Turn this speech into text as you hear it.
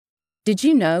Did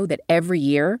you know that every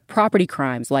year, property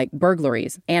crimes like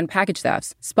burglaries and package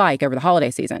thefts spike over the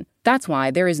holiday season? That's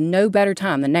why there is no better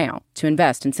time than now to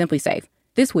invest in SimpliSafe.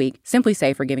 This week,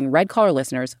 SimpliSafe are giving Red Collar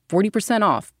listeners 40%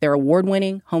 off their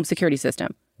award-winning home security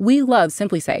system. We love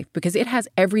SimpliSafe because it has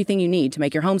everything you need to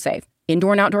make your home safe.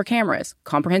 Indoor and outdoor cameras,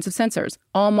 comprehensive sensors,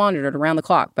 all monitored around the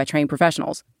clock by trained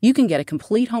professionals. You can get a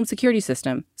complete home security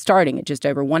system starting at just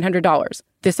over $100.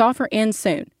 This offer ends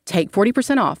soon. Take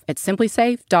 40% off at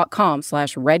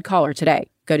simplysafe.com/redcollar today.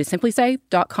 Go to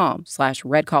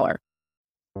simplysafe.com/redcollar.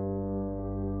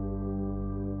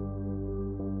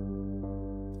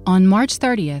 On March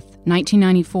 30th,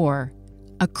 1994,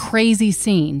 a crazy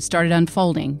scene started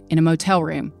unfolding in a motel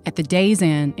room at the Days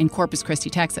Inn in Corpus Christi,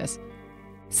 Texas.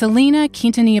 Selena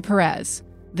Quintanilla Perez,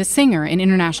 the singer and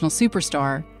international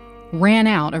superstar, ran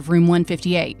out of room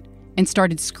 158 and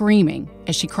started screaming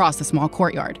as she crossed the small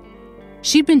courtyard.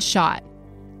 She'd been shot.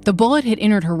 The bullet had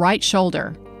entered her right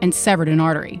shoulder and severed an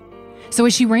artery. So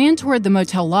as she ran toward the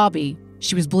motel lobby,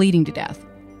 she was bleeding to death.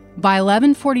 By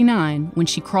 11:49, when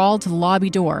she crawled to the lobby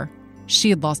door, she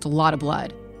had lost a lot of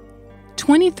blood.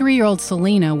 23-year-old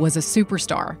Selena was a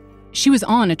superstar. She was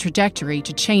on a trajectory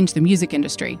to change the music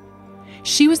industry.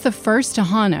 She was the first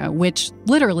Tejano, which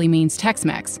literally means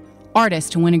Tex-Mex,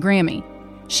 artist to win a Grammy.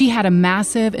 She had a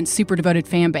massive and super devoted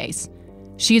fan base.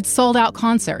 She had sold out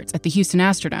concerts at the Houston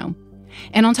Astrodome.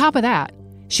 And on top of that,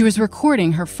 she was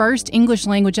recording her first English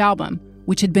language album,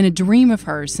 which had been a dream of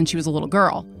hers since she was a little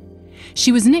girl.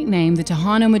 She was nicknamed the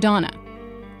Tejano Madonna,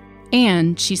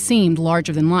 and she seemed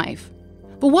larger than life.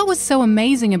 But what was so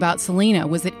amazing about Selena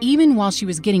was that even while she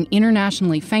was getting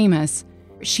internationally famous,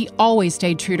 she always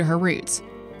stayed true to her roots.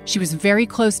 She was very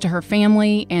close to her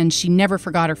family, and she never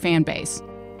forgot her fan base.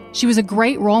 She was a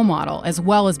great role model, as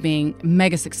well as being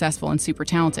mega successful and super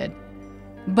talented.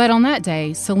 But on that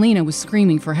day, Selena was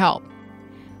screaming for help.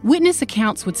 Witness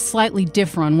accounts would slightly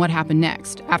differ on what happened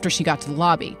next after she got to the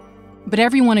lobby, but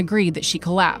everyone agreed that she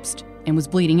collapsed and was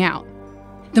bleeding out.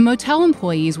 The motel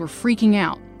employees were freaking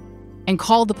out and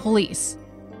called the police.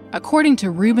 According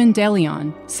to Ruben De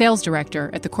Leon, sales director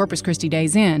at the Corpus Christi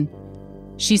Days Inn,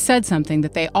 she said something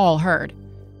that they all heard.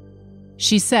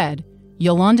 She said,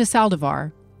 "Yolanda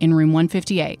Saldivar in room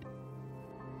 158.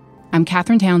 I'm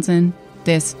Catherine Townsend.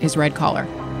 This is Red Collar.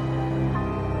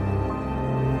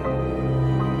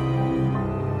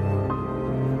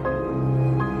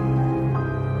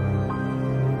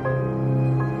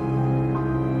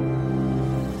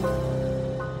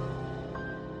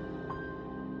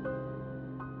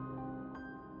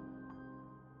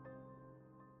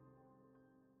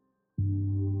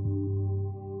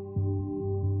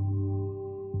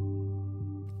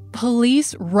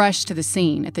 Police rushed to the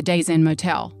scene at the Days Inn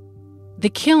Motel. The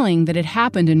killing that had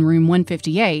happened in room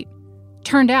 158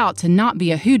 turned out to not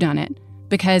be a whodunit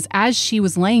because as she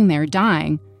was laying there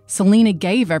dying, Selena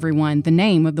gave everyone the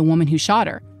name of the woman who shot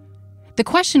her. The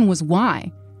question was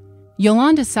why?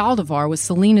 Yolanda Saldivar was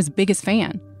Selena's biggest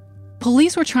fan.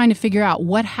 Police were trying to figure out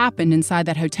what happened inside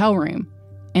that hotel room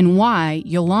and why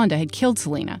Yolanda had killed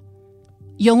Selena.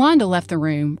 Yolanda left the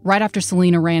room right after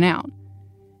Selena ran out.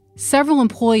 Several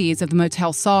employees of the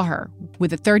motel saw her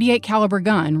with a .38 caliber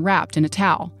gun wrapped in a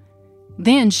towel.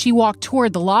 Then she walked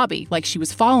toward the lobby like she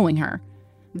was following her.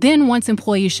 Then once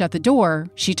employees shut the door,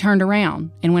 she turned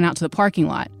around and went out to the parking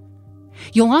lot.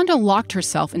 Yolanda locked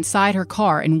herself inside her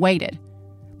car and waited.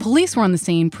 Police were on the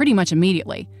scene pretty much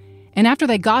immediately, and after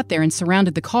they got there and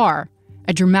surrounded the car,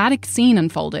 a dramatic scene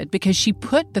unfolded because she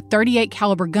put the .38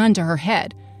 caliber gun to her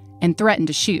head and threatened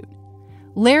to shoot.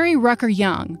 Larry Rucker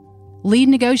Young, lead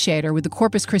negotiator with the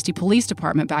Corpus Christi Police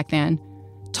Department back then,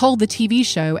 told the TV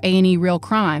show A&E Real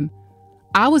Crime,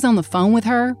 "I was on the phone with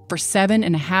her for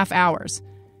 7.5 hours.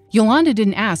 Yolanda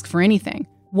didn't ask for anything.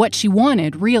 What she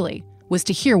wanted, really, was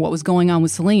to hear what was going on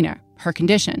with Selena, her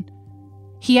condition."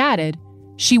 He added,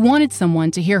 "She wanted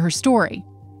someone to hear her story.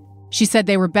 She said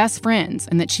they were best friends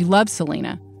and that she loved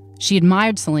Selena. She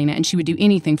admired Selena and she would do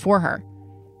anything for her."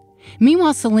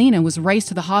 Meanwhile, Selena was raced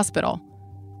to the hospital.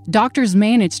 Doctors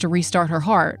managed to restart her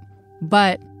heart,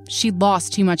 but she'd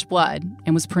lost too much blood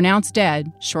and was pronounced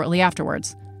dead shortly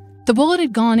afterwards. The bullet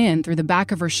had gone in through the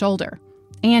back of her shoulder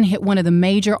and hit one of the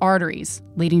major arteries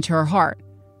leading to her heart.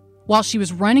 While she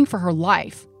was running for her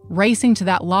life, racing to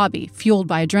that lobby fueled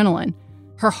by adrenaline,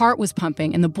 her heart was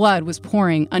pumping and the blood was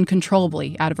pouring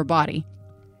uncontrollably out of her body.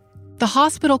 The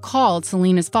hospital called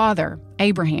Selena's father,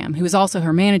 Abraham, who was also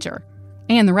her manager,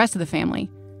 and the rest of the family.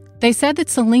 They said that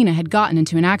Selena had gotten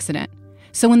into an accident.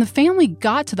 So when the family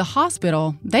got to the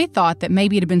hospital, they thought that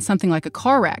maybe it had been something like a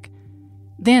car wreck.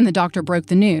 Then the doctor broke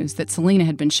the news that Selena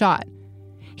had been shot.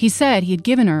 He said he had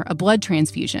given her a blood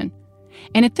transfusion.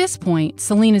 And at this point,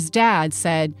 Selena's dad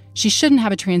said she shouldn't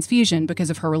have a transfusion because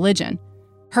of her religion.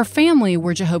 Her family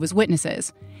were Jehovah's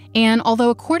Witnesses, and although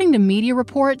according to media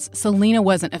reports, Selena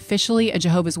wasn't officially a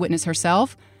Jehovah's Witness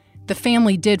herself, the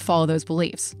family did follow those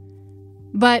beliefs.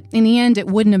 But in the end, it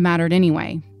wouldn't have mattered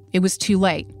anyway. It was too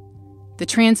late. The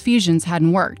transfusions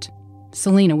hadn't worked.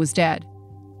 Selena was dead.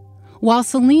 While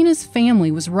Selena's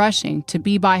family was rushing to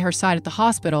be by her side at the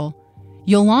hospital,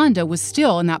 Yolanda was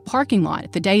still in that parking lot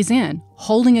at the Days Inn,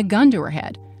 holding a gun to her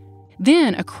head.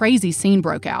 Then a crazy scene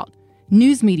broke out.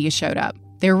 News media showed up.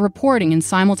 They were reporting in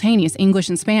simultaneous English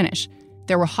and Spanish.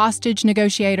 There were hostage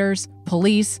negotiators,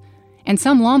 police, and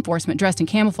some law enforcement dressed in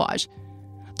camouflage.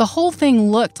 The whole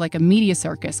thing looked like a media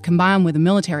circus combined with a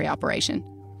military operation.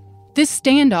 This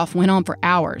standoff went on for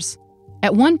hours.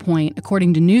 At one point,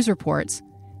 according to news reports,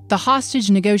 the hostage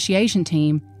negotiation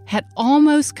team had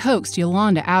almost coaxed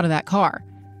Yolanda out of that car.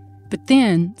 But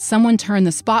then someone turned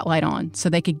the spotlight on so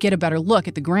they could get a better look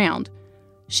at the ground.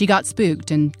 She got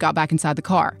spooked and got back inside the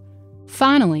car.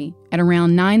 Finally, at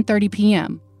around 9:30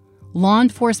 p.m., law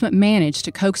enforcement managed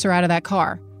to coax her out of that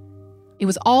car. It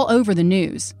was all over the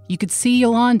news. You could see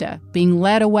Yolanda being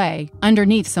led away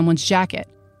underneath someone's jacket.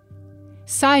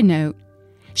 Side note,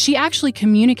 she actually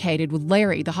communicated with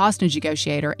Larry, the hostage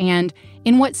negotiator, and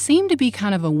in what seemed to be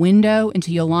kind of a window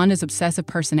into Yolanda's obsessive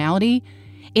personality,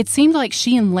 it seemed like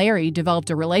she and Larry developed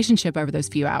a relationship over those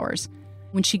few hours.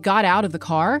 When she got out of the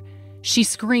car, she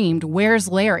screamed, "Where's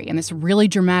Larry?" in this really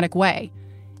dramatic way.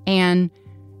 And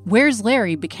 "Where's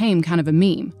Larry?" became kind of a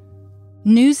meme.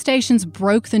 News stations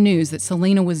broke the news that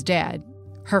Selena was dead.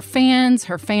 Her fans,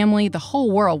 her family, the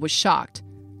whole world was shocked.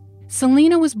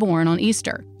 Selena was born on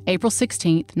Easter, April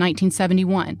 16,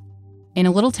 1971, in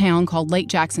a little town called Lake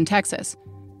Jackson, Texas.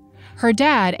 Her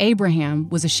dad, Abraham,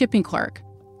 was a shipping clerk.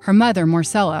 Her mother,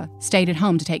 Marcella, stayed at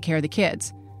home to take care of the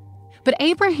kids. But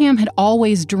Abraham had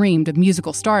always dreamed of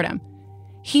musical stardom.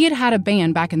 He had had a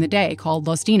band back in the day called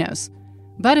Los Dinos.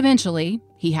 But eventually,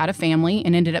 he had a family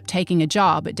and ended up taking a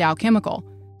job at Dow Chemical.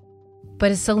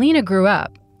 But as Selena grew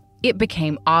up, it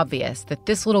became obvious that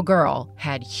this little girl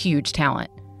had huge talent.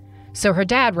 So her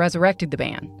dad resurrected the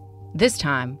band, this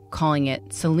time calling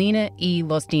it Selena y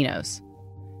Los Dinos.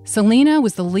 Selena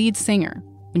was the lead singer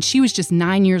when she was just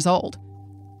 9 years old.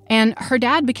 And her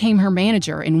dad became her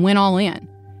manager and went all in.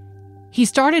 He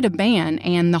started a band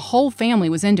and the whole family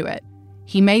was into it.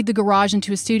 He made the garage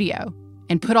into a studio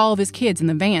and put all of his kids in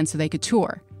the van so they could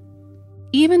tour.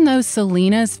 Even though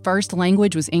Selena's first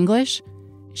language was English,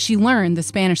 she learned the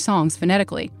Spanish songs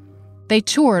phonetically. They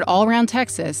toured all around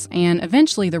Texas and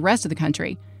eventually the rest of the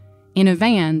country in a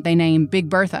van they named Big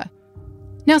Bertha.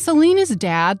 Now, Selena's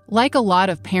dad, like a lot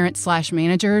of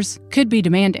parents/managers, could be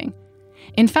demanding.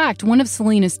 In fact, one of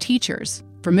Selena's teachers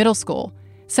for middle school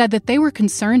said that they were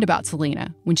concerned about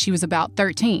Selena when she was about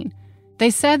 13.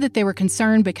 They said that they were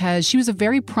concerned because she was a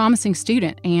very promising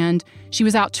student and she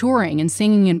was out touring and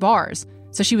singing in bars,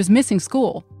 so she was missing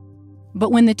school.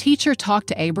 But when the teacher talked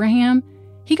to Abraham,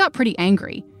 he got pretty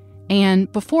angry.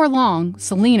 And before long,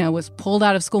 Selena was pulled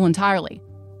out of school entirely.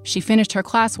 She finished her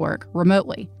classwork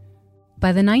remotely.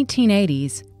 By the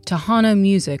 1980s, Tejano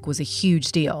music was a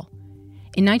huge deal.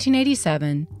 In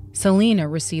 1987, Selena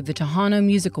received the Tejano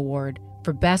Music Award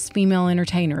for Best Female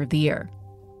Entertainer of the Year.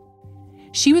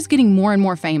 She was getting more and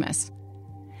more famous.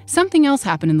 Something else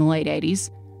happened in the late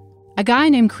 80s. A guy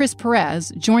named Chris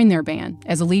Perez joined their band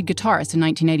as a lead guitarist in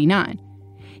 1989.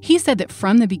 He said that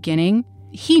from the beginning,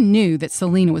 he knew that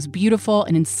Selena was beautiful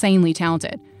and insanely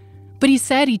talented. But he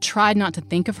said he tried not to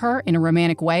think of her in a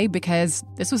romantic way because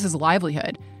this was his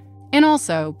livelihood. And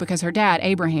also because her dad,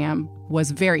 Abraham,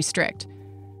 was very strict.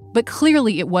 But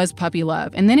clearly it was puppy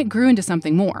love, and then it grew into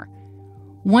something more.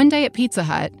 One day at Pizza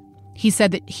Hut, he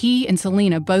said that he and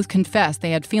Selena both confessed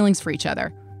they had feelings for each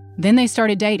other. Then they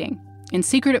started dating, in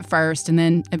secret at first and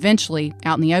then eventually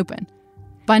out in the open.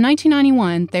 By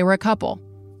 1991, they were a couple.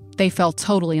 They fell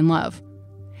totally in love.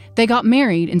 They got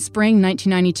married in spring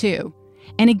 1992,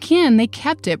 and again, they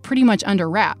kept it pretty much under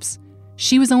wraps.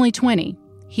 She was only 20,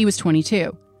 he was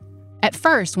 22. At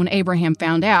first, when Abraham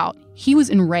found out, he was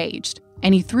enraged,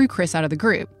 and he threw Chris out of the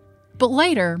group. But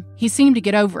later, he seemed to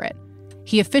get over it.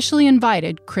 He officially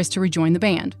invited Chris to rejoin the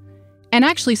band. And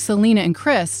actually, Selena and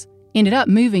Chris ended up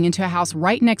moving into a house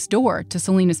right next door to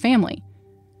Selena's family.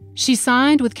 She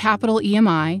signed with Capitol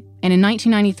EMI, and in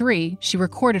 1993, she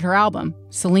recorded her album,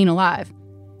 Selena Live.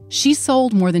 She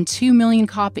sold more than 2 million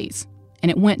copies,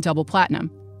 and it went double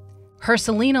platinum. Her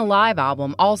Selena Live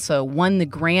album also won the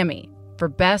Grammy for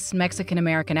Best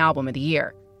Mexican-American Album of the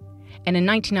Year. And in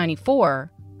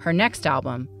 1994, her next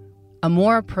album,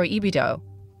 Amor Prohibido,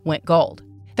 went gold.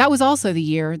 That was also the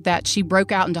year that she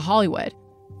broke out into Hollywood.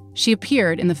 She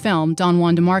appeared in the film Don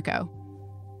Juan DeMarco.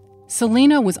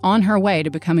 Selena was on her way to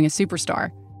becoming a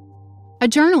superstar. A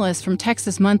journalist from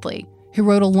Texas Monthly, who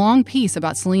wrote a long piece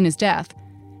about Selena's death,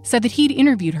 said that he'd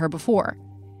interviewed her before.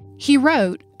 He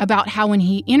wrote about how when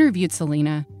he interviewed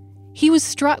Selena, he was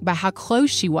struck by how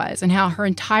close she was and how her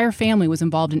entire family was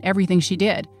involved in everything she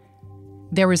did.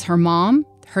 There was her mom,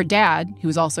 her dad, who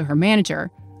was also her manager,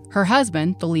 her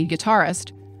husband, the lead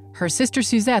guitarist, her sister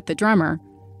Suzette, the drummer,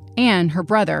 and her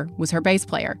brother was her bass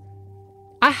player.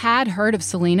 I had heard of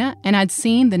Selena, and I'd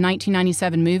seen the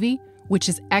 1997 movie, which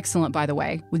is excellent, by the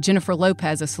way, with Jennifer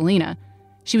Lopez as Selena.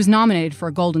 She was nominated for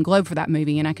a Golden Globe for that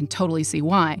movie, and I can totally see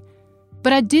why.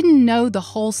 But I didn't know the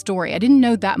whole story. I didn't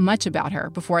know that much about her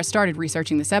before I started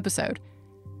researching this episode.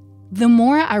 The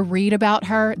more I read about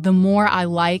her, the more I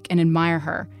like and admire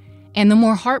her, and the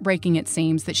more heartbreaking it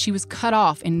seems that she was cut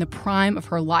off in the prime of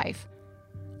her life.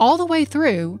 All the way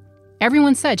through,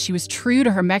 everyone said she was true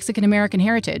to her Mexican-American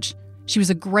heritage. She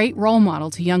was a great role model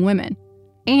to young women,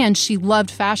 and she loved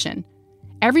fashion.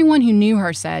 Everyone who knew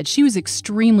her said she was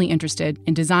extremely interested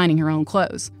in designing her own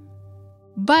clothes.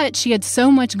 But she had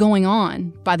so much going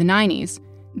on by the 90s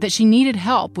that she needed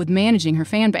help with managing her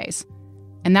fan base.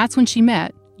 And that's when she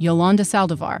met Yolanda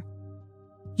Saldivar.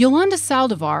 Yolanda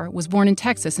Saldivar was born in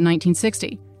Texas in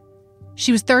 1960.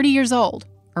 She was 30 years old,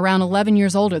 around 11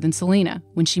 years older than Selena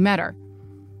when she met her.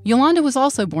 Yolanda was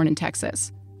also born in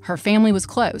Texas. Her family was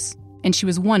close, and she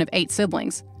was one of 8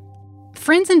 siblings.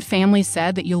 Friends and family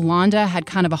said that Yolanda had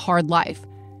kind of a hard life.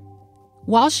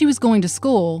 While she was going to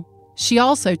school, she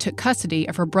also took custody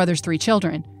of her brother's 3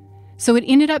 children, so it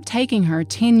ended up taking her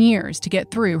 10 years to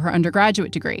get through her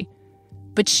undergraduate degree.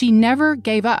 But she never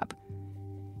gave up.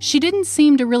 She didn't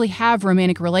seem to really have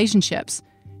romantic relationships.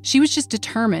 She was just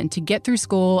determined to get through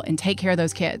school and take care of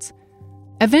those kids.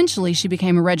 Eventually, she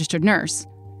became a registered nurse,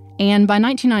 and by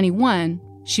 1991,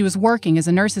 she was working as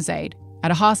a nurse's aide at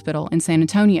a hospital in San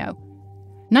Antonio.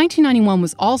 1991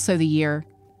 was also the year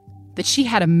that she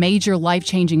had a major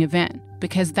life-changing event,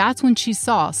 because that's when she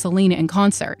saw Selena in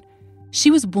concert. She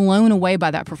was blown away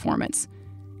by that performance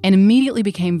and immediately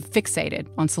became fixated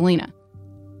on Selena.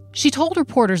 She told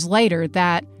reporters later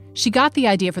that she got the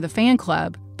idea for the fan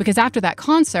club because after that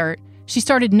concert, she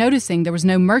started noticing there was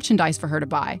no merchandise for her to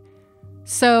buy.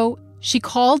 So she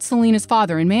called Selena's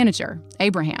father and manager,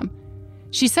 Abraham.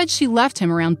 She said she left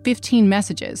him around 15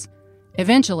 messages.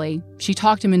 Eventually, she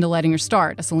talked him into letting her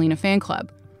start a Selena fan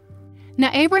club. Now,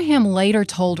 Abraham later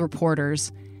told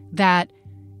reporters that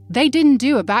they didn't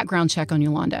do a background check on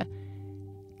Yolanda.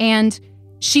 And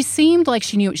she seemed like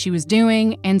she knew what she was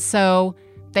doing, and so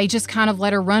they just kind of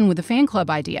let her run with the fan club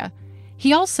idea.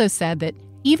 He also said that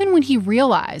even when he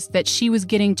realized that she was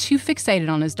getting too fixated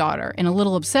on his daughter and a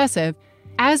little obsessive,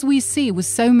 as we see with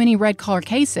so many red-collar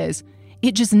cases,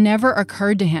 it just never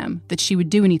occurred to him that she would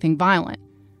do anything violent.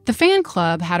 The fan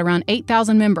club had around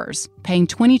 8,000 members, paying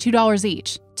 $22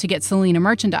 each to get Selena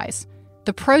merchandise.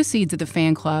 The proceeds of the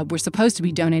fan club were supposed to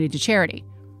be donated to charity.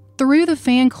 Through the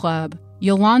fan club,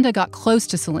 Yolanda got close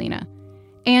to Selena.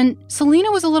 And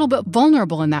Selena was a little bit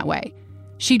vulnerable in that way.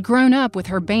 She'd grown up with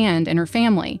her band and her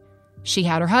family. She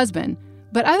had her husband.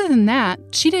 But other than that,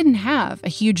 she didn't have a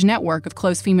huge network of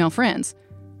close female friends.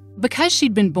 Because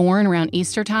she'd been born around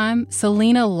Easter time,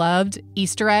 Selena loved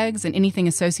Easter eggs and anything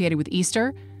associated with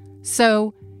Easter.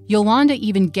 So Yolanda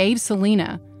even gave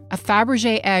Selena a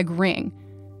Fabergé egg ring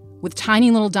with tiny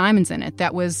little diamonds in it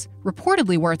that was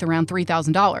reportedly worth around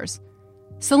 $3,000.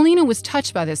 Selena was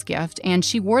touched by this gift, and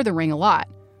she wore the ring a lot.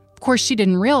 Of course, she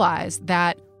didn't realize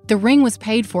that the ring was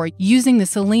paid for using the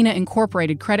Selena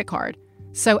Incorporated credit card.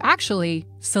 So actually,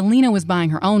 Selena was buying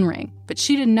her own ring, but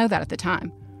she didn't know that at the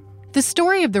time. The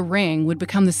story of the ring would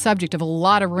become the subject of a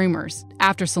lot of rumors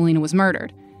after Selena was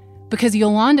murdered, because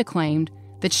Yolanda claimed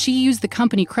that she used the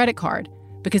company credit card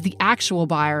because the actual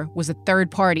buyer was a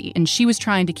third party and she was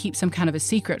trying to keep some kind of a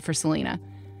secret for Selena.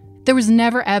 There was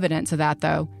never evidence of that,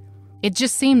 though. It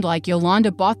just seemed like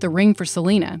Yolanda bought the ring for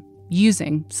Selena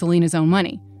using Selena's own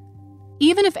money.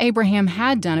 Even if Abraham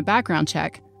had done a background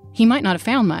check, he might not have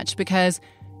found much because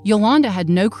Yolanda had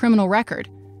no criminal record.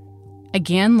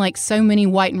 Again, like so many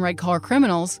white and red-collar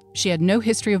criminals, she had no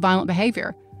history of violent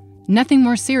behavior. Nothing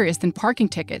more serious than parking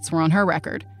tickets were on her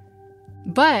record.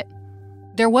 But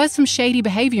there was some shady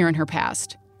behavior in her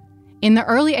past. In the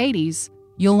early 80s,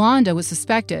 Yolanda was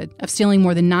suspected of stealing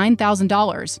more than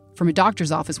 $9,000 from a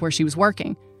doctor's office where she was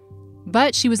working.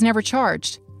 But she was never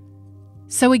charged.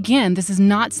 So again, this is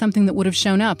not something that would have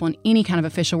shown up on any kind of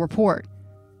official report.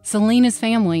 Selena's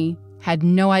family had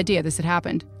no idea this had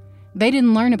happened. They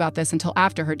didn't learn about this until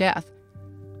after her death.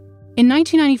 In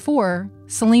 1994,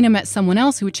 Selena met someone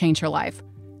else who would change her life.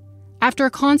 After a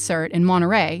concert in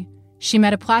Monterey, she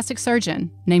met a plastic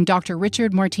surgeon named Dr.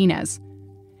 Richard Martinez.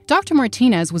 Dr.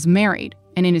 Martinez was married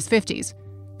and in his 50s,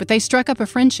 but they struck up a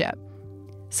friendship.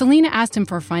 Selena asked him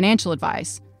for financial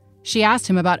advice. She asked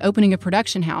him about opening a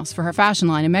production house for her fashion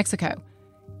line in Mexico,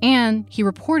 and he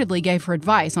reportedly gave her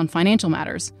advice on financial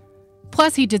matters.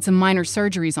 Plus, he did some minor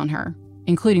surgeries on her,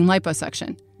 including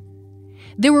liposuction.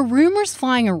 There were rumors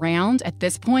flying around at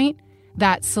this point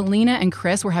that Selena and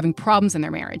Chris were having problems in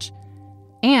their marriage,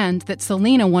 and that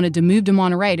Selena wanted to move to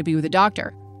Monterey to be with a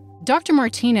doctor. Dr.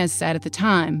 Martinez said at the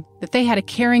time that they had a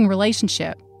caring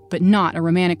relationship, but not a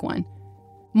romantic one.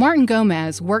 Martin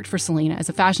Gomez worked for Selena as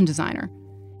a fashion designer.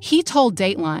 He told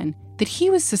Dateline that he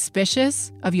was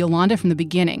suspicious of Yolanda from the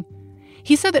beginning.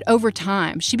 He said that over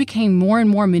time, she became more and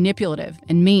more manipulative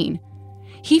and mean.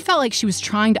 He felt like she was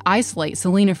trying to isolate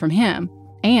Selena from him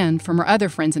and from her other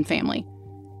friends and family.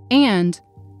 And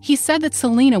he said that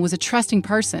Selena was a trusting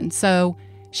person, so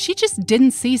she just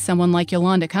didn't see someone like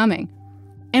Yolanda coming.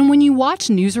 And when you watch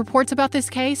news reports about this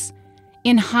case,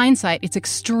 in hindsight, it's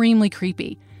extremely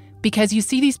creepy because you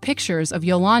see these pictures of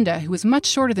Yolanda, who was much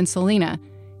shorter than Selena,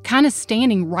 kind of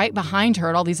standing right behind her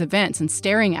at all these events and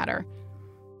staring at her.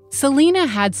 Selena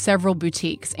had several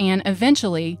boutiques, and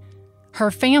eventually,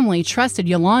 her family trusted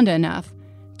Yolanda enough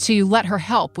to let her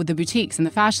help with the boutiques and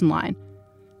the fashion line.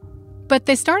 But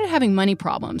they started having money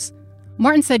problems.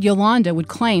 Martin said Yolanda would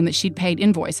claim that she'd paid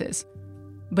invoices,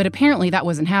 but apparently that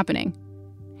wasn't happening.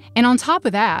 And on top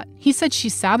of that, he said she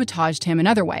sabotaged him in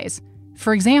other ways.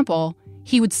 For example,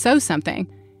 he would sew something,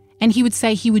 and he would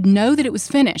say he would know that it was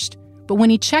finished, but when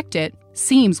he checked it,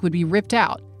 seams would be ripped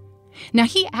out. Now,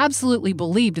 he absolutely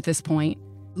believed at this point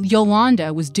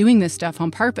Yolanda was doing this stuff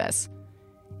on purpose.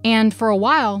 And for a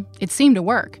while, it seemed to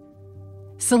work.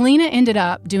 Selena ended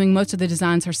up doing most of the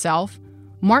designs herself,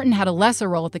 Martin had a lesser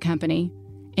role at the company,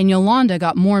 and Yolanda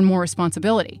got more and more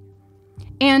responsibility.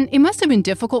 And it must have been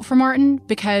difficult for Martin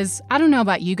because, I don't know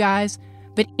about you guys,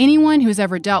 but anyone who's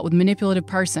ever dealt with a manipulative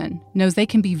person knows they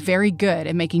can be very good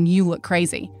at making you look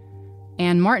crazy.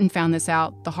 And Martin found this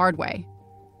out the hard way.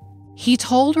 He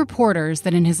told reporters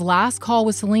that in his last call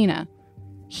with Selena,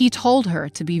 he told her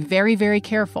to be very, very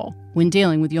careful when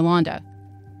dealing with Yolanda.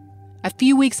 A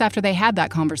few weeks after they had that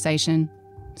conversation,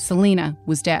 Selena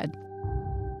was dead.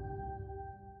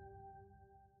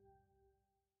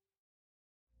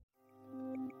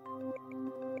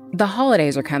 The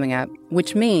holidays are coming up,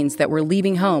 which means that we're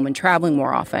leaving home and traveling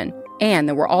more often, and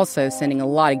that we're also sending a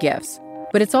lot of gifts.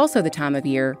 But it's also the time of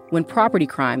year when property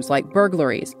crimes like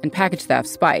burglaries and package theft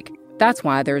spike. That's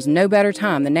why there is no better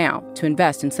time than now to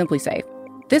invest in SimpliSafe.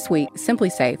 This week,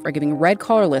 SimpliSafe are giving Red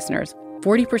Collar listeners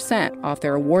 40% off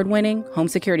their award-winning home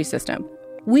security system.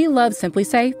 We love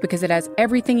SimpliSafe because it has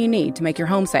everything you need to make your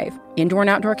home safe. Indoor and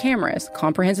outdoor cameras,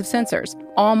 comprehensive sensors,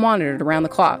 all monitored around the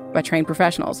clock by trained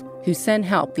professionals who send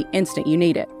help the instant you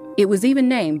need it. It was even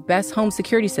named Best Home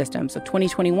Security Systems of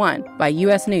 2021 by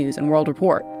U.S. News and World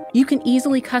Report. You can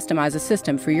easily customize a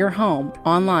system for your home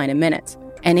online in minutes,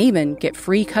 and even get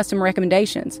free custom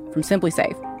recommendations from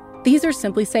SimpliSafe. These are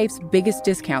SimpliSafe's biggest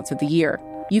discounts of the year.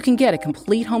 You can get a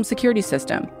complete home security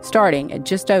system starting at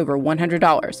just over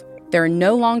 $100. There are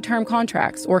no long-term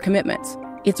contracts or commitments.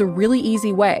 It's a really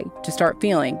easy way to start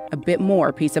feeling a bit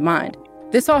more peace of mind.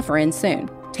 This offer ends soon.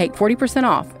 Take 40%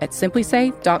 off at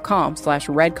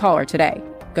SimpliSafe.com/redcollar today.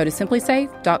 Go to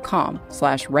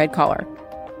SimpliSafe.com/redcollar.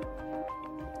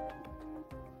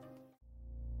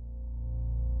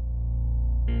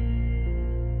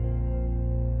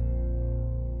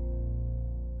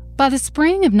 By the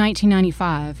spring of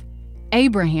 1995,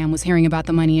 Abraham was hearing about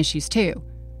the money issues too.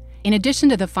 In addition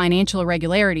to the financial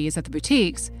irregularities at the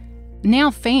boutiques,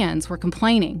 now fans were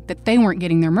complaining that they weren't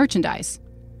getting their merchandise.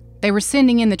 They were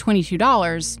sending in the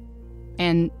 $22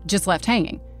 and just left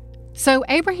hanging. So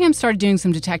Abraham started doing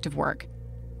some detective work.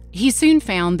 He soon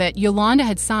found that Yolanda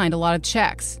had signed a lot of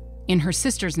checks in her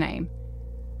sister's name,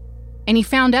 and he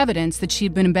found evidence that she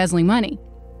had been embezzling money.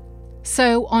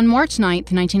 So on March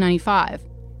 9th, 1995,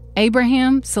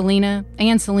 Abraham, Selena,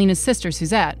 and Selena's sister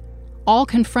Suzette all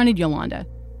confronted Yolanda.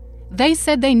 They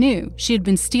said they knew she had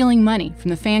been stealing money from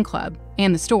the fan club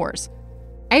and the stores.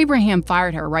 Abraham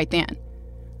fired her right then,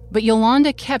 but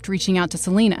Yolanda kept reaching out to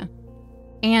Selena,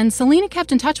 and Selena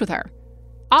kept in touch with her.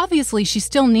 Obviously, she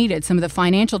still needed some of the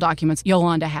financial documents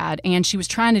Yolanda had, and she was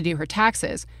trying to do her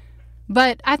taxes,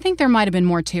 but I think there might have been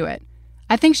more to it.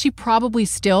 I think she probably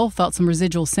still felt some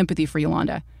residual sympathy for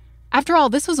Yolanda. After all,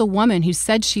 this was a woman who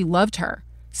said she loved her,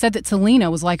 said that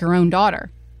Selena was like her own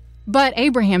daughter. But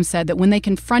Abraham said that when they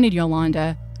confronted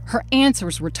Yolanda, her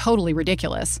answers were totally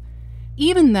ridiculous.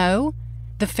 Even though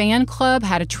The fan club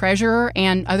had a treasurer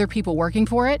and other people working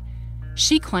for it.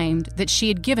 She claimed that she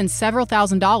had given several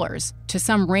 $1,000s to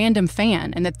some random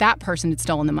fan and that person had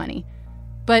stolen the money.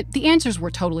 But the answers were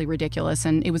totally ridiculous,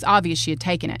 and it was obvious she had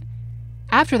taken it.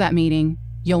 After that meeting,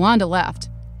 Yolanda left.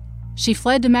 She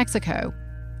fled to Mexico,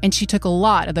 and she took a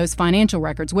lot of those financial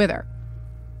records with her.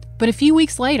 But a few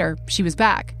weeks later, she was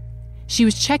back. She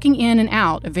was checking in and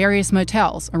out of various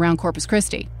motels around Corpus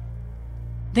Christi.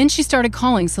 Then she started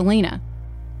calling Selena.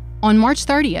 On March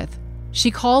 30th,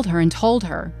 she called her and told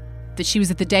her that she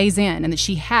was at the Days Inn and that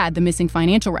she had the missing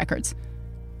financial records.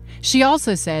 She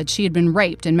also said she had been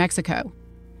raped in Mexico.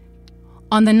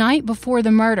 On the night before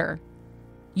the murder,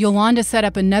 Yolanda set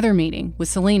up another meeting with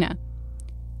Selena.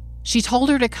 She told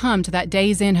her to come to that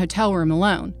Days Inn hotel room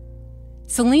alone.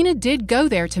 Selena did go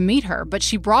there to meet her, but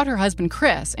she brought her husband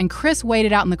Chris, and Chris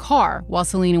waited out in the car while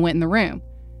Selena went in the room.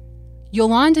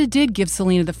 Yolanda did give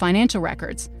Selena the financial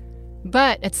records,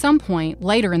 but at some point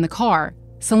later in the car,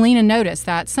 Selena noticed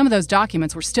that some of those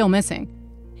documents were still missing.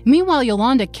 Meanwhile,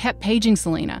 Yolanda kept paging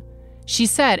Selena. She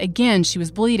said again she was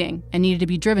bleeding and needed to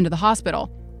be driven to the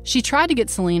hospital. She tried to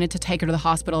get Selena to take her to the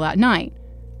hospital that night.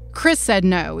 Chris said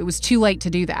no, it was too late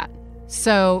to do that.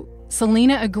 So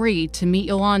Selena agreed to meet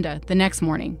Yolanda the next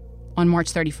morning, on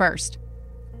March 31st.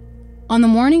 On the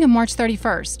morning of March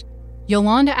 31st,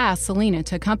 Yolanda asked Selena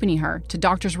to accompany her to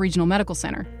Doctors Regional Medical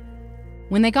Center.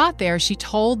 When they got there, she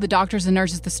told the doctors and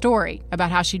nurses the story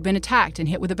about how she'd been attacked and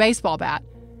hit with a baseball bat,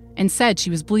 and said she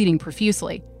was bleeding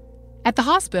profusely. At the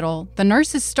hospital, the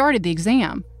nurses started the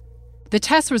exam. The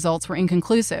test results were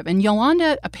inconclusive, and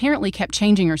Yolanda apparently kept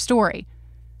changing her story.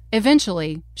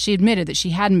 Eventually, she admitted that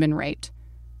she hadn't been raped.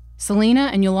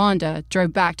 Selena and Yolanda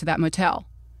drove back to that motel.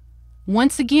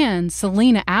 Once again,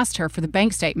 Selena asked her for the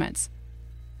bank statements.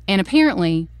 And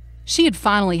apparently, she had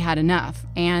finally had enough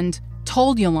and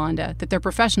told Yolanda that their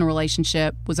professional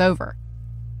relationship was over.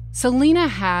 Selena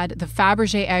had the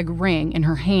Fabergé egg ring in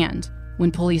her hand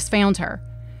when police found her,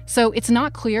 so it's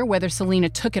not clear whether Selena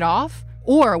took it off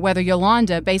or whether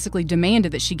Yolanda basically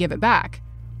demanded that she give it back.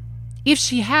 If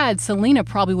she had, Selena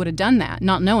probably would have done that,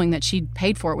 not knowing that she'd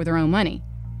paid for it with her own money.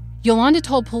 Yolanda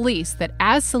told police that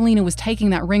as Selena was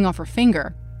taking that ring off her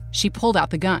finger, she pulled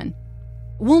out the gun.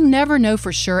 We'll never know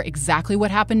for sure exactly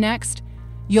what happened next.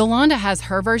 Yolanda has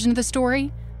her version of the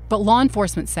story, but law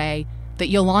enforcement say that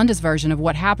Yolanda's version of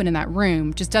what happened in that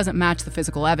room just doesn't match the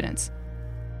physical evidence.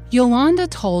 Yolanda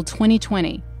told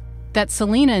 2020 that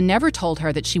Selena never told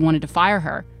her that she wanted to fire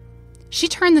her. She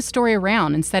turned the story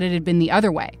around and said it had been the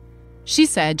other way. She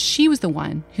said she was the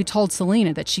one who told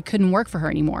Selena that she couldn't work for her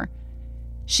anymore.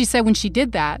 She said when she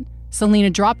did that, Selena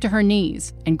dropped to her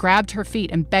knees and grabbed her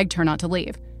feet and begged her not to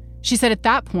leave. She said at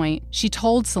that point, she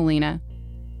told Selena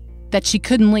that she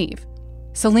couldn't leave.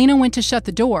 Selena went to shut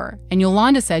the door, and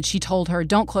Yolanda said she told her,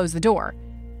 "Don't close the door."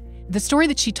 The story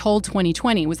that she told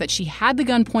 2020 was that she had the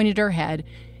gun pointed at her head,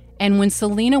 and when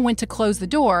Selena went to close the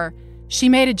door, she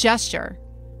made a gesture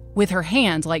with her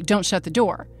hand like, "Don't shut the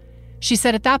door." She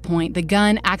said at that point, the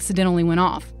gun accidentally went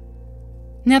off.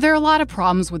 Now, there are a lot of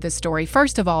problems with this story.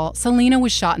 First of all, Selena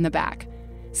was shot in the back.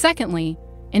 Secondly,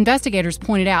 investigators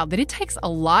pointed out that it takes a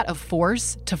lot of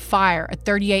force to fire a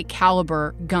 .38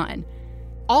 caliber gun.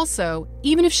 Also,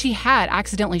 even if she had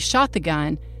accidentally shot the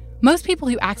gun, most people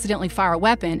who accidentally fire a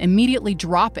weapon immediately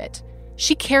drop it.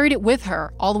 She carried it with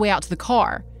her all the way out to the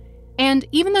car. And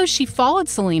even though she followed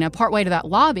Selena partway to that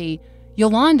lobby,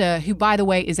 Yolanda, who by the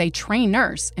way is a trained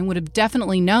nurse and would have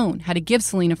definitely known how to give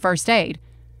Selena first aid,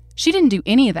 she didn't do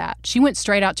any of that. She went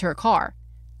straight out to her car.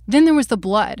 Then there was the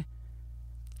blood.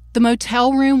 The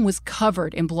motel room was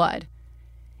covered in blood.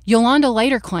 Yolanda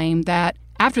later claimed that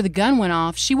after the gun went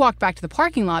off, she walked back to the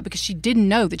parking lot because she didn't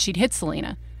know that she'd hit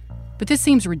Selena. But this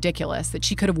seems ridiculous that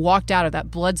she could have walked out of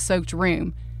that blood-soaked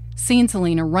room, seen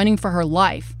Selena running for her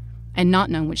life, and not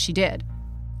known what she did.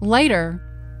 Later,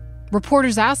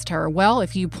 reporters asked her, "Well,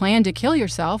 if you planned to kill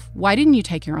yourself, why didn't you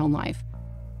take your own life?"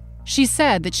 She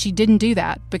said that she didn't do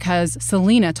that because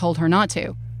Selena told her not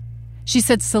to. She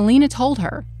said Selena told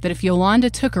her that if Yolanda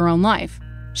took her own life,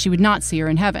 she would not see her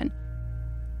in heaven.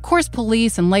 Of course,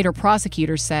 police and later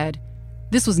prosecutors said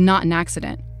this was not an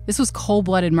accident. This was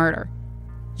cold-blooded murder.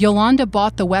 Yolanda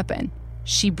bought the weapon.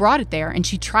 She brought it there, and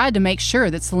she tried to make sure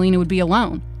that Selena would be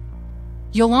alone.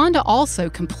 Yolanda also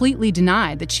completely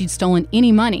denied that she'd stolen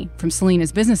any money from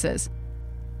Selena's businesses.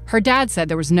 Her dad said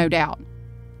there was no doubt.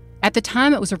 At the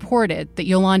time it was reported that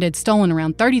Yolanda had stolen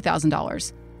around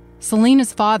 $30,000.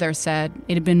 Selena's father said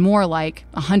it had been more like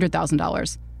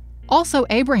 $100,000. Also,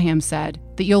 Abraham said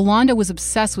that Yolanda was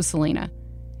obsessed with Selena.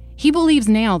 He believes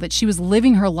now that she was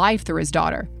living her life through his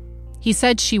daughter. He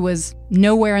said she was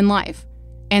nowhere in life.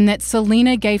 and that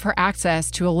Selena gave her access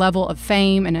to a level of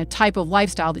fame and a type of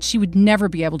lifestyle that she would never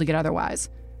be able to get otherwise.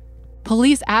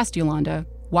 Police asked Yolanda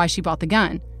why she bought the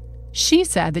gun. She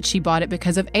said that she bought it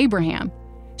because of Abraham.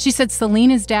 She said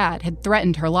Selena's dad had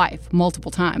threatened her life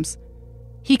multiple times.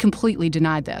 He completely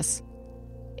denied this.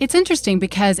 It's interesting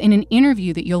because in an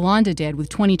interview that Yolanda did with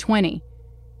 2020,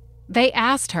 they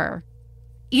asked her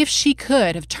if she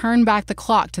could have turned back the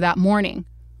clock to that morning,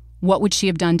 what would she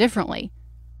have done differently?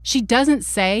 She doesn't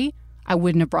say, I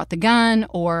wouldn't have brought the gun,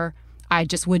 or I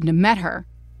just wouldn't have met her.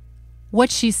 What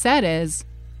she said is,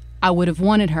 I would have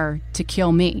wanted her to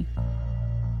kill me.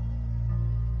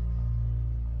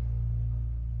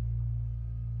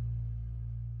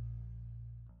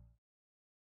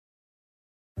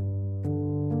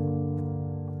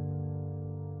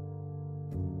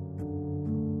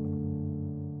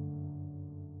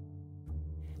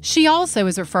 She also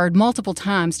is referred multiple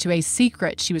times to a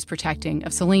secret she was protecting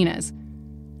of Selena's.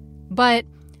 But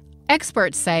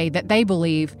experts say that they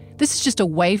believe this is just a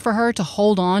way for her to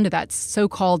hold on to that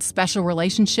so-called special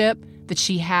relationship that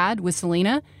she had with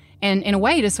Selena, and in a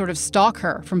way to sort of stalk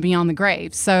her from beyond the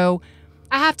grave. So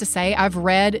I have to say, I've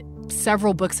read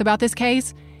several books about this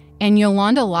case, and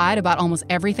Yolanda lied about almost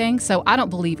everything, so I don't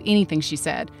believe anything she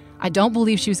said. I don't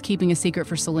believe she was keeping a secret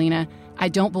for Selena. I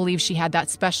don't believe she had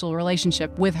that special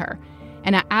relationship with her.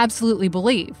 And I absolutely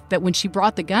believe that when she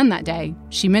brought the gun that day,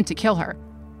 she meant to kill her.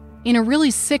 In a really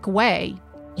sick way,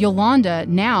 Yolanda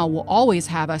now will always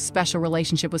have a special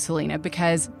relationship with Selena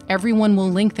because everyone will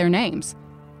link their names.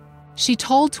 She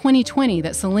told 2020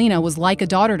 that Selena was like a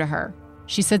daughter to her.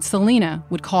 She said Selena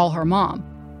would call her mom.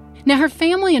 Now, her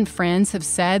family and friends have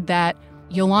said that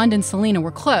Yolanda and Selena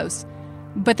were close,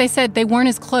 but they said they weren't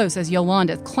as close as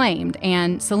Yolanda claimed,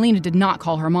 and Selena did not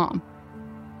call her mom.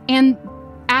 And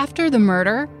after the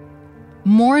murder,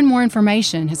 more and more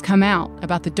information has come out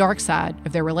about the dark side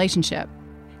of their relationship.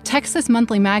 Texas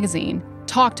Monthly Magazine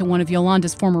talked to one of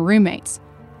Yolanda's former roommates,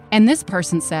 and this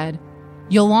person said,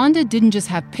 Yolanda didn't just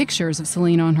have pictures of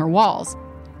Selena on her walls.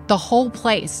 The whole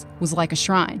place was like a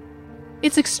shrine.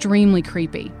 It's extremely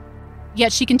creepy.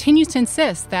 Yet she continues to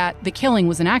insist that the killing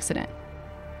was an accident.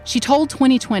 She told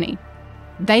 2020,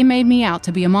 they made me out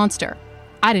to be a monster.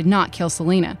 I did not kill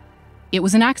Selena. It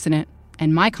was an accident,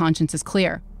 and my conscience is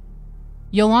clear.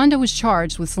 Yolanda was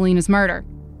charged with Selena's murder.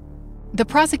 The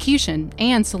prosecution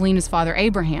and Selena's father,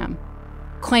 Abraham,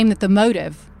 claimed that the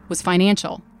motive was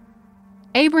financial.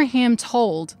 Abraham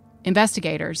told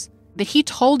investigators that he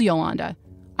told Yolanda,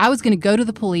 I was going to go to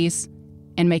the police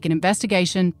and make an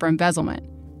investigation for embezzlement.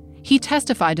 He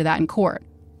testified to that in court.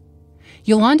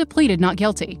 Yolanda pleaded not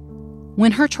guilty.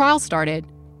 When her trial started,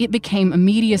 it became a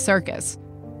media circus.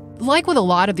 Like with a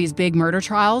lot of these big murder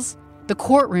trials, the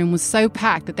courtroom was so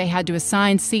packed that they had to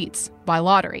assign seats by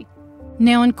lottery.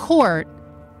 Now in court,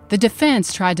 the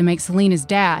defense tried to make Selena's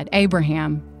dad,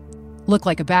 Abraham, look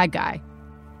like a bad guy.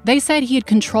 They said he had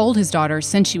controlled his daughter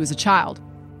since she was a child.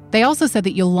 They also said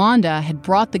that Yolanda had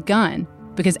brought the gun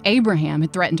because Abraham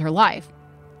had threatened her life.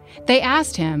 They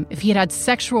asked him if he had had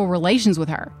sexual relations with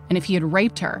her and if he had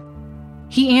raped her.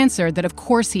 He answered that of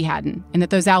course he hadn't and that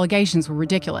those allegations were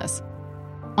ridiculous.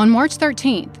 On March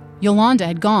 13th, Yolanda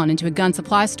had gone into a gun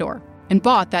supply store and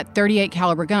bought that .38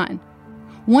 caliber gun.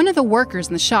 One of the workers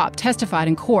in the shop testified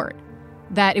in court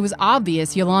that it was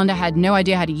obvious Yolanda had no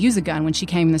idea how to use a gun when she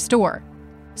came in the store.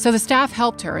 So the staff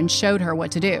helped her and showed her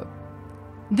what to do.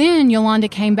 Then Yolanda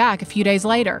came back a few days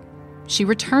later. She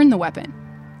returned the weapon.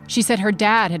 She said her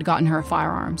dad had gotten her a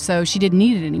firearm, so she didn't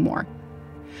need it anymore.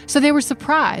 So they were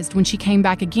surprised when she came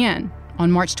back again on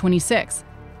March 26th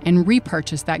and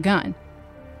repurchased that gun.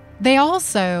 They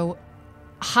also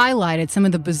highlighted some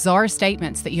of the bizarre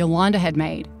statements that Yolanda had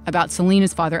made about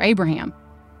Selena's father, Abraham.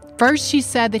 First, she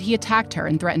said that he attacked her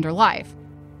and threatened her life.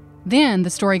 Then the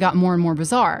story got more and more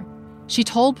bizarre. She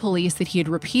told police that he had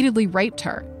repeatedly raped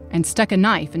her and stuck a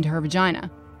knife into her vagina.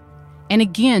 And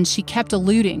again, she kept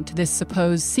alluding to this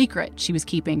supposed secret she was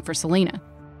keeping for Selena.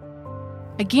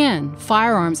 Again,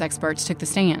 firearms experts took the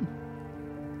stand.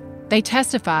 They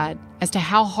testified as to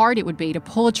how hard it would be to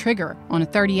pull a trigger on a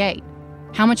 .38,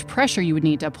 how much pressure you would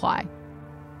need to apply.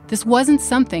 This wasn't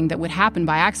something that would happen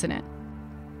by accident.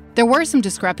 There were some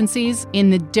discrepancies in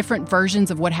the different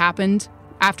versions of what happened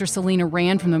after Selena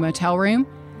ran from the motel room.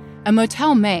 A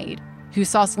motel maid who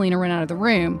saw Selena run out of the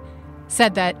room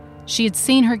said that she had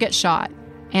seen her get shot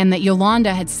and that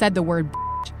Yolanda had said the word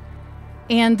bitch.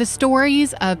 And the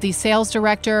stories of the sales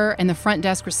director and the front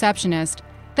desk receptionist,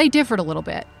 they differed a little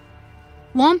bit.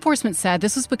 Law enforcement said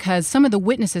this was because some of the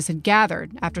witnesses had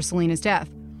gathered after Selena's death.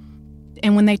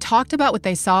 And when they talked about what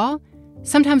they saw,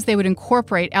 Sometimes they would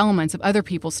incorporate elements of other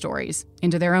people's stories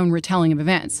into their own retelling of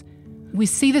events. We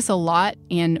see this a lot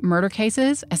in murder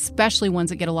cases, especially ones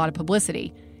that get a lot of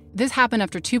publicity. This happened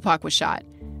after Tupac was shot.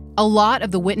 A lot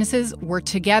of the witnesses were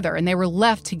together, and they were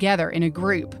left together in a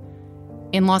group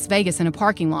in Las Vegas in a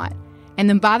parking lot. And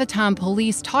then by the time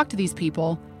police talked to these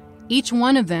people, each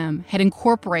one of them had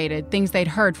incorporated things they'd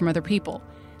heard from other people.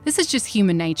 This is just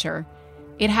human nature.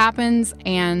 It happens,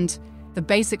 and the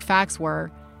basic facts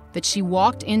were that she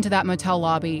walked into that motel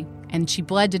lobby and she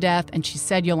bled to death and she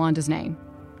said Yolanda's name.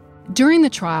 During the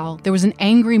trial, there was an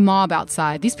angry mob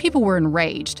outside. These people were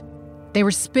enraged. They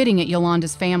were spitting at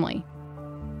Yolanda's family.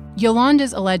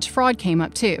 Yolanda's alleged fraud came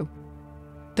up too.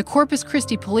 The Corpus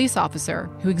Christi police officer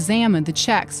who examined the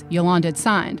checks Yolanda had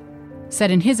signed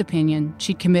said in his opinion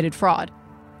she'd committed fraud.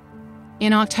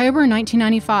 In October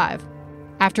 1995,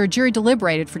 after a jury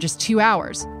deliberated for just 2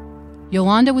 hours,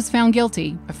 Yolanda was found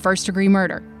guilty of first-degree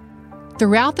murder.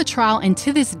 Throughout the trial and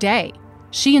to this day,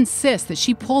 she insists that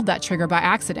she pulled that trigger by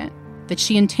accident, that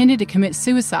she intended to commit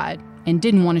suicide and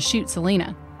didn't want to shoot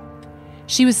Selena.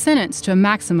 She was sentenced to a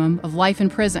maximum of life in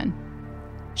prison.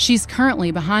 She's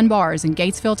currently behind bars in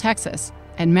Gatesville, Texas,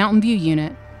 at Mountain View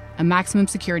Unit, a maximum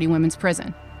security women's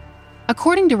prison.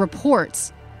 According to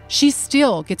reports, she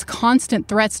still gets constant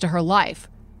threats to her life.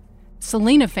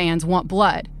 Selena fans want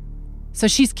blood, so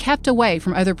she's kept away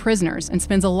from other prisoners and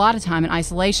spends a lot of time in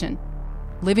isolation,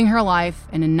 living her life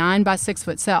in a 9 by 6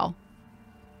 foot cell.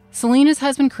 Selena's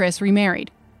husband Chris remarried.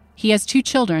 He has 2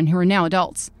 children who are now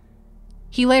adults.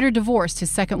 He later divorced his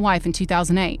second wife in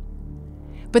 2008.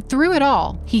 But through it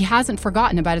all, he hasn't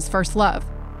forgotten about his first love.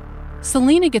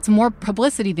 Selena gets more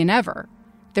publicity than ever.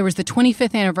 There was the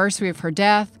 25th anniversary of her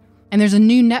death, and there's a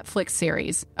new Netflix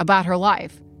series about her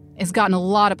life. It's gotten a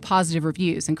lot of positive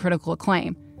reviews and critical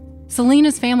acclaim.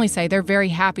 Selena's family say they're very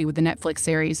happy with the Netflix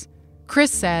series.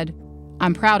 Chris said,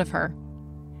 "I'm proud of her."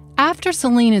 After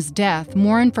Selena's death,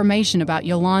 more information about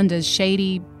Yolanda's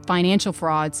shady financial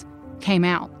frauds came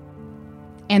out,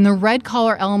 and the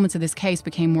red-collar elements of this case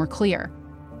became more clear.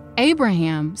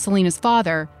 Abraham, Selena's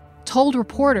father, told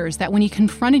reporters that when he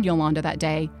confronted Yolanda that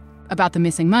day about the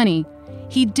missing money,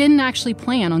 he didn't actually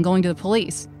plan on going to the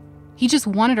police. He just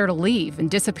wanted her to leave and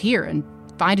disappear and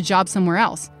find a job somewhere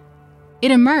else.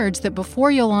 It emerged that before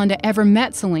Yolanda ever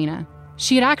met Selena,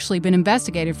 she had actually been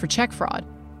investigated for check fraud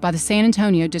by the San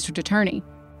Antonio district attorney.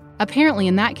 Apparently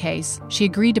in that case, she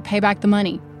agreed to pay back the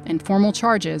money, and formal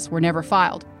charges were never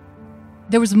filed.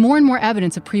 There was more and more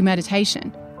evidence of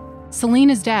premeditation.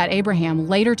 Selena's dad, Abraham,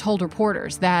 later told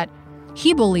reporters that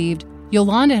he believed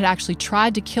Yolanda had actually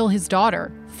tried to kill his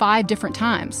daughter 5 different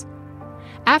times.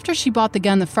 After she bought the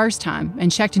gun the first time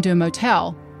and checked into a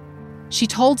motel, she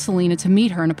told Selena to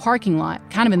meet her in a parking lot,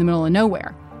 kind of in the middle of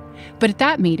nowhere. But at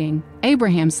that meeting,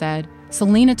 Abraham said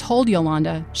Selena told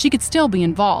Yolanda she could still be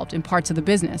involved in parts of the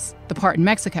business, the part in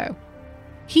Mexico.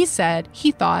 He said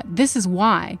he thought this is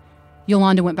why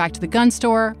Yolanda went back to the gun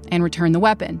store and returned the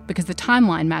weapon, because the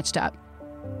timeline matched up.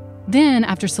 Then,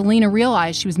 after Selena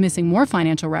realized she was missing more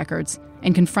financial records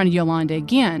and confronted Yolanda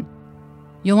again,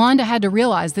 Yolanda had to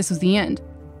realize this was the end.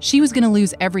 She was going to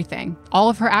lose everything, all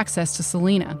of her access to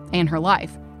Selena and her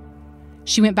life.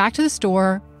 She went back to the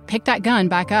store, picked that gun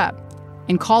back up,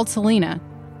 and called Selena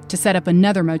to set up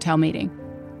another motel meeting.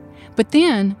 But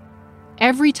then,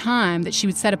 every time that she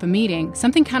would set up a meeting,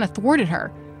 something kind of thwarted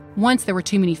her. Once there were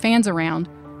too many fans around.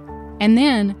 And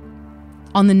then,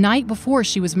 on the night before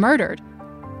she was murdered,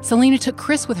 Selena took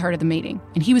Chris with her to the meeting,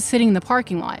 and he was sitting in the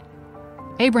parking lot.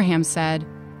 Abraham said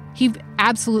he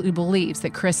absolutely believes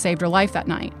that Chris saved her life that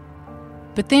night.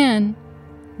 But then,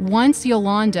 once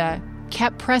Yolanda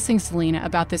kept pressing Selena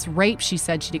about this rape she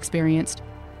said she'd experienced,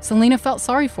 Selena felt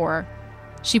sorry for her.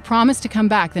 She promised to come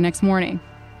back the next morning.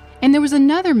 And there was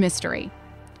another mystery.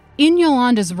 In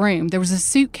Yolanda's room, there was a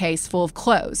suitcase full of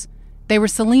clothes. They were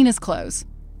Selena's clothes,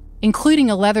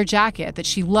 including a leather jacket that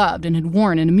she loved and had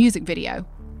worn in a music video.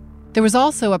 There was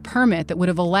also a permit that would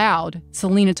have allowed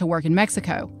Selena to work in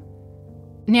Mexico.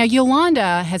 Now,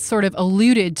 Yolanda has sort of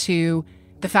alluded to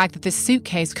the fact that this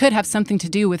suitcase could have something to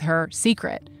do with her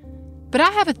secret. But I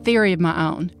have a theory of my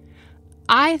own.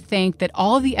 I think that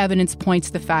all of the evidence points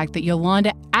to the fact that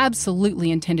Yolanda absolutely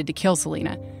intended to kill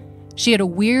Selena. She had a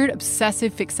weird,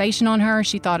 obsessive fixation on her.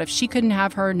 She thought if she couldn't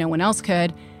have her, no one else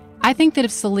could. I think that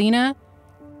if Selena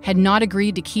had not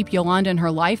agreed to keep Yolanda in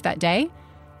her life that day,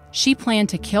 she planned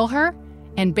to kill her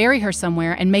and bury her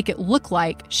somewhere and make it look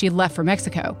like she had left for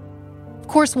Mexico. Of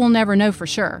course, we'll never know for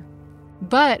sure.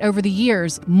 But over the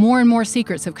years, more and more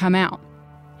secrets have come out.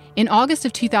 In August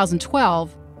of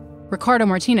 2012, Ricardo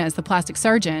Martinez, the plastic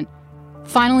surgeon,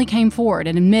 finally came forward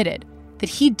and admitted that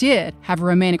he did have a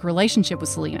romantic relationship with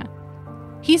Selena.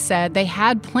 He said they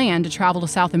had planned to travel to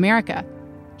South America.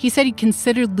 He said he'd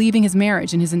considered leaving his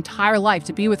marriage and his entire life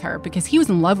to be with her because he was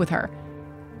in love with her.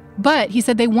 But he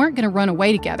said they weren't going to run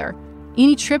away together.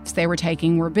 Any trips they were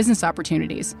taking were business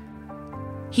opportunities.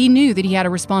 He knew that he had a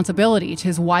responsibility to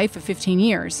his wife of 15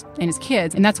 years and his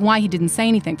kids, and that's why he didn't say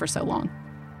anything for so long.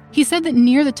 He said that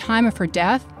near the time of her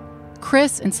death,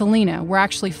 Chris and Selena were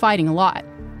actually fighting a lot.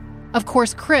 Of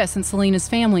course, Chris and Selena's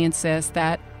family insist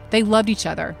that they loved each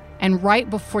other, and right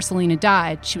before Selena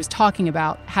died, she was talking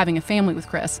about having a family with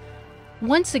Chris.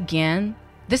 Once again,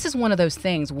 this is one of those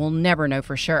things we'll never know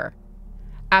for sure.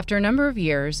 After a number of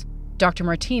years, Dr.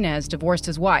 Martinez divorced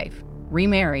his wife,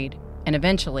 remarried, and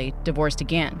eventually divorced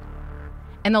again.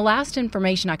 And the last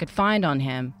information I could find on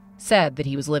him said that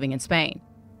he was living in Spain.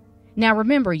 Now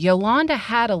remember, Yolanda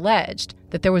had alleged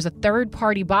that there was a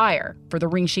third-party buyer for the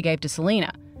ring she gave to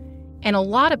Selena. And a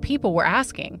lot of people were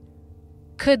asking,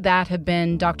 could that have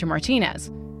been Dr.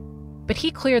 Martinez? But he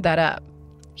cleared that up.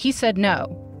 He said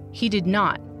no, he did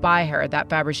not buy her that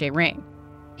Fabergé ring.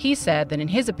 He said that in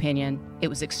his opinion, it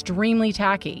was extremely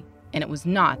tacky, and it was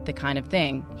not the kind of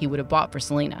thing he would have bought for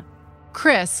Selena.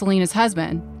 Chris, Selena's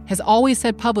husband, has always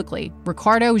said publicly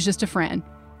Ricardo was just a friend.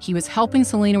 He was helping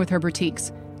Selena with her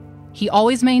boutiques. He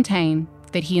always maintained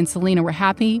that he and Selena were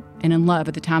happy and in love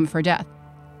at the time of her death.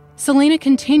 Selena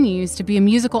continues to be a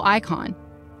musical icon.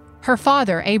 Her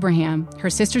father, Abraham, her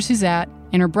sister Suzette,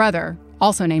 and her brother,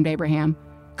 also named Abraham,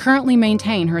 currently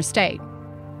maintain her estate.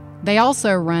 They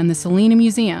also run the Selena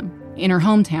Museum in her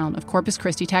hometown of Corpus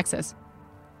Christi, Texas.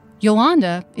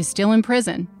 Yolanda is still in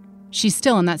prison. She's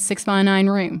still in that 659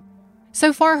 room.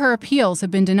 So far, her appeals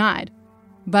have been denied.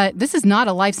 But this is not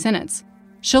a life sentence.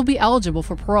 She'll be eligible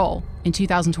for parole in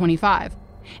 2025.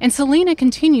 And Selena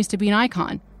continues to be an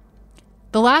icon.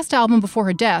 The last album before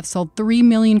her death sold 3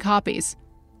 million copies.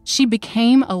 She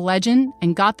became a legend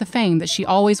and got the fame that she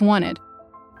always wanted.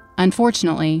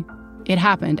 Unfortunately, it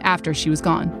happened after she was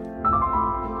gone.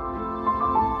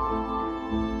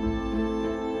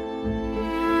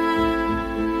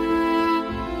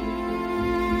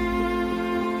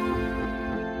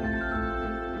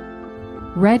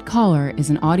 Red Collar is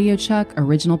an AudioChuck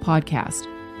original podcast.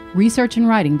 Research and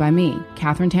writing by me,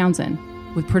 Katherine Townsend,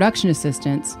 with production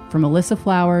assistance from Alyssa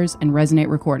Flowers and Resonate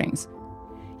Recordings.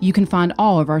 You can find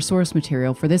all of our source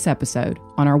material for this episode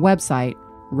on our website,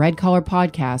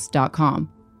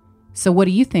 redcollarpodcast.com. So what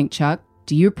do you think, Chuck?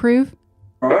 Do you approve?